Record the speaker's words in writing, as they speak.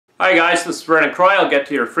Hi guys, this is Vernon Croy. I'll get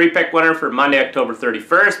to your free pick winner for Monday, October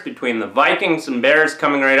 31st between the Vikings and Bears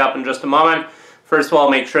coming right up in just a moment. First of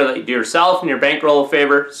all, make sure that you do yourself and your bankroll a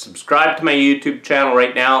favor. Subscribe to my YouTube channel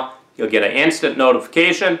right now. You'll get an instant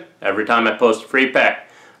notification every time I post a free pick.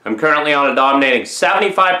 I'm currently on a dominating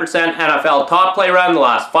 75% NFL top play run the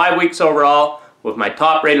last 5 weeks overall, with my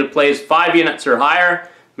top rated plays 5 units or higher,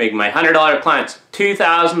 making my $100 clients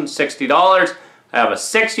 $2,060. I have a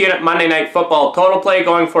 6-unit Monday Night Football total play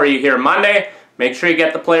going for you here Monday. Make sure you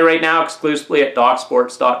get the play right now exclusively at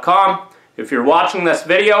DocSports.com. If you're watching this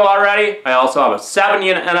video already, I also have a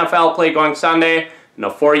 7-unit NFL play going Sunday and a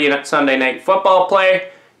 4-unit Sunday Night Football play.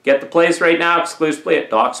 Get the plays right now exclusively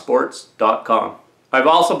at DocSports.com. I've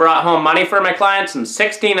also brought home money for my clients in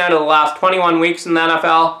 16 out of the last 21 weeks in the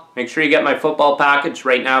NFL. Make sure you get my football package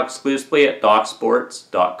right now exclusively at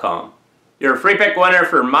DocSports.com. Your free pick winner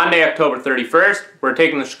for Monday, October 31st. We're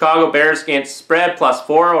taking the Chicago Bears against the spread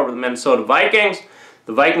 +4 over the Minnesota Vikings.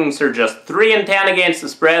 The Vikings are just 3-10 against the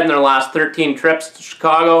spread in their last 13 trips to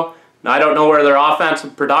Chicago. Now I don't know where their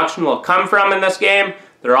offensive production will come from in this game.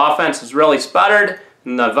 Their offense has really sputtered.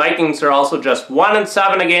 And the Vikings are also just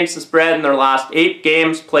 1-7 against the spread in their last 8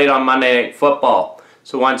 games played on Monday Night Football.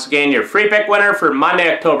 So once again, your free pick winner for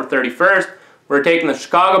Monday, October 31st. We're taking the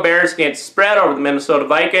Chicago Bears against the spread over the Minnesota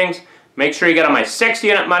Vikings. Make sure you get on my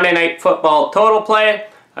 6-unit Monday Night Football total play.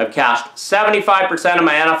 I've cashed 75% of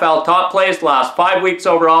my NFL top plays the last 5 weeks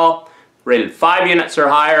overall, rated 5 units or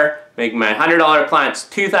higher, making my $100 clients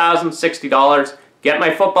 $2,060. Get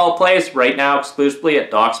my football plays right now exclusively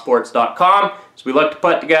at DocSports.com as we look to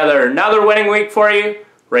put together another winning week for you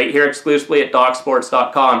right here exclusively at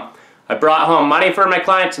DocSports.com. I brought home money for my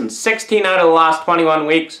clients in 16 out of the last 21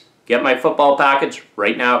 weeks. Get my football package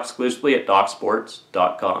right now exclusively at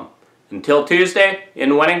DocSports.com. Until Tuesday,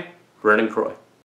 in winning, Vernon Croy.